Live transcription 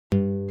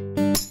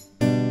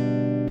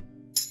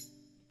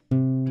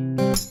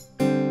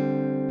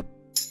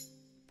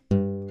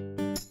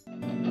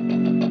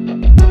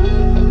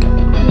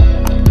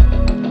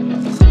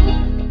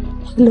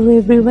Hello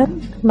everyone,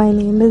 my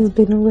name is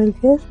Binu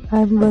Varghese.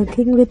 I'm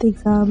working with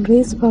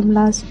Examrace from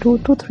last 2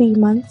 to 3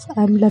 months.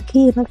 I'm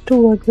lucky enough to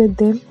work with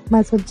them.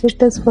 My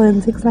subject is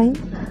forensic science.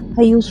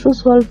 I used to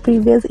solve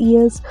previous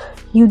year's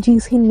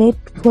UGC NET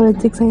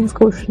forensic science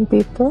question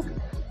paper.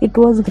 It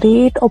was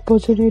great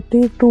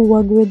opportunity to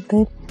work with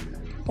them,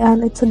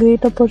 and it's a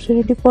great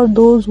opportunity for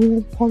those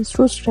who wants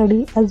to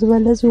study as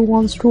well as who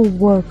wants to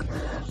work.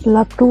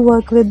 Love to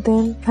work with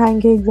them.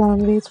 Thank you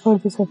Examrace for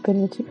this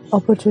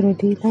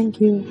opportunity. Thank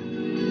you.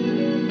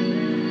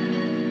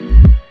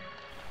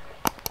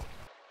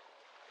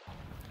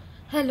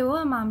 Hello,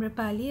 I'm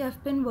Amrapali.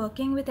 I've been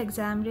working with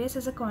Examrace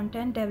as a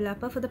content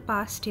developer for the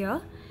past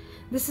year.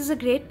 This is a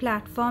great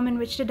platform in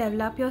which to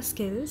develop your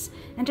skills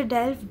and to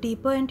delve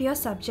deeper into your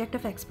subject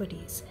of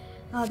expertise.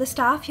 The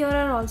staff here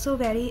are also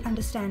very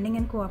understanding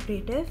and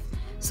cooperative.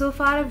 So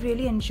far, I've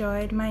really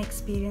enjoyed my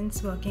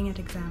experience working at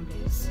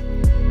Examrace.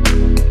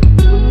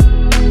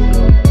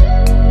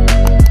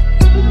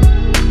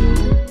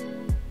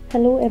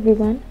 Hello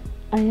everyone,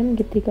 I am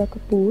Geetika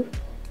Kapoor.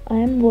 I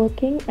am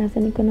working as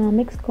an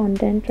economics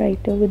content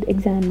writer with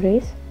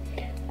Examrace.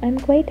 I am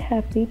quite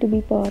happy to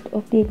be part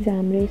of the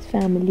Examrace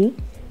family,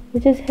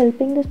 which is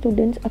helping the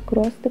students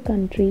across the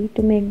country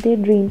to make their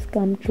dreams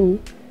come true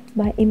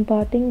by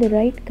imparting the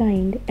right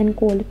kind and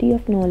quality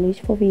of knowledge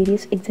for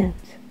various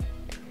exams.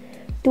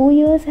 2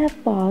 years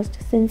have passed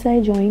since I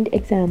joined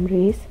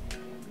Examrace.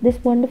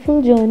 This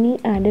wonderful journey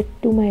added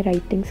to my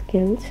writing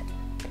skills.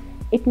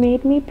 It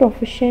made me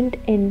proficient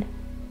in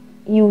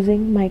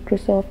using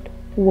Microsoft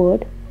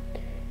Word.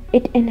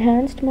 It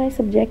enhanced my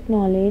subject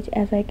knowledge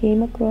as I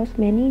came across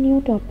many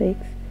new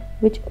topics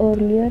which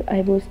earlier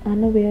I was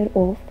unaware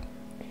of.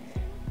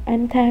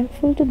 I'm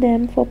thankful to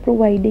them for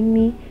providing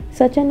me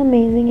such an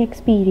amazing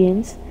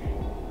experience,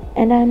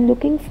 and I'm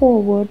looking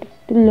forward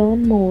to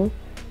learn more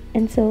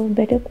and serve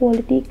better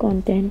quality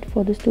content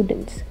for the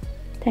students.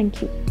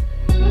 Thank you.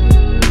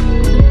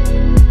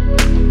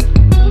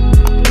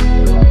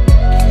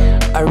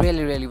 A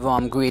really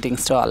warm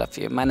greetings to all of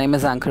you. My name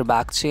is Ankur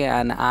Bagchi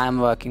and I'm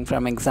working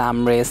from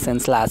Examrace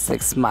since last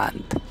 6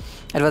 months.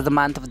 It was the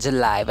month of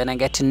July when I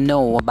get to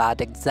know about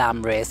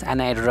Examrace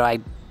and I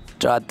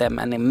wrote them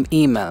an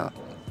email.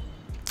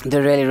 They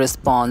really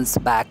respond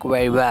back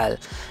very well,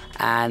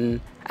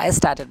 and I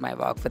started my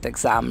work with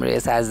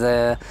Examrace as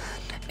a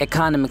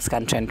economics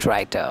content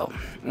writer.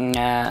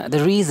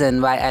 The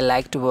reason why I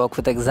like to work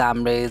with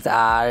Examrace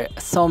are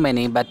so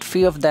many, but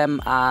few of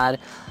them are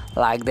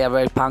like they are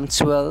very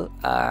punctual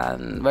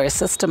and very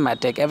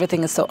systematic.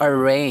 Everything is so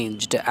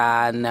arranged,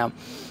 and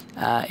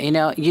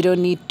you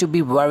don't need to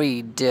be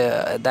worried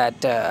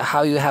that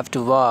how you have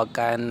to work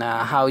and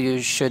how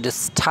you should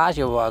start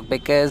your work,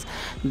 because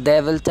they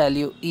will tell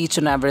you each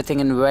and everything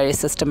in very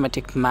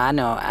systematic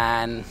manner,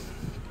 and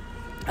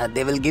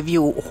they will give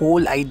you a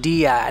whole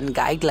idea and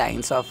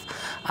guidelines of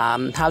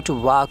how to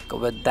work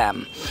with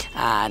them.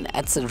 And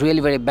it's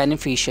really very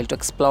beneficial to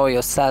explore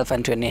yourself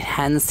and to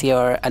enhance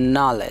your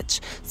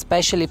knowledge,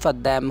 especially for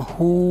them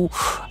who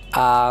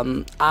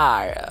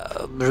are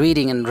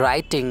reading and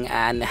writing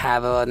and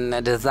have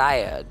a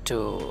desire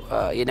to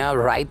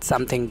write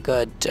something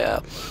good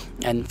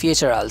in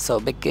future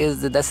also,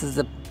 because this is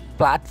the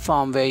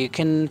platform where you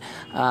can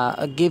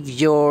give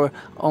your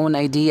own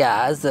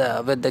ideas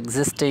with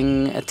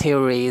existing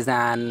theories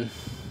and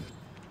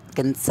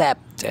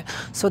concept,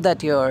 so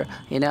that your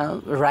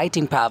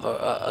writing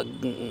power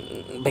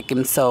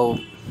becomes so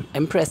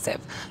impressive.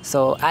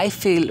 So I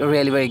feel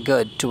really very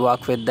good to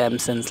work with them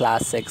since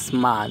last 6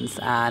 months,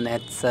 and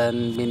it's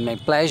been my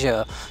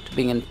pleasure to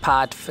be in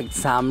part of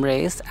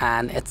Examrace,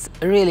 and it's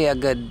really a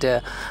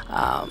good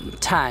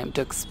time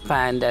to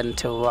expand and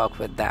to work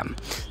with them.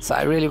 So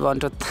I really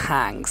want to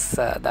thank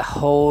the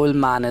whole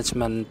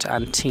management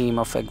and team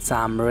of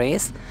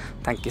Examrace.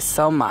 Thank you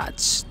so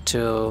much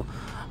to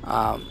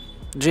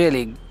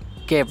really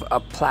give a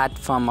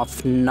platform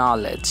of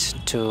knowledge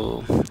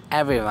to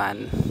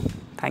everyone.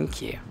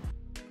 Thank you.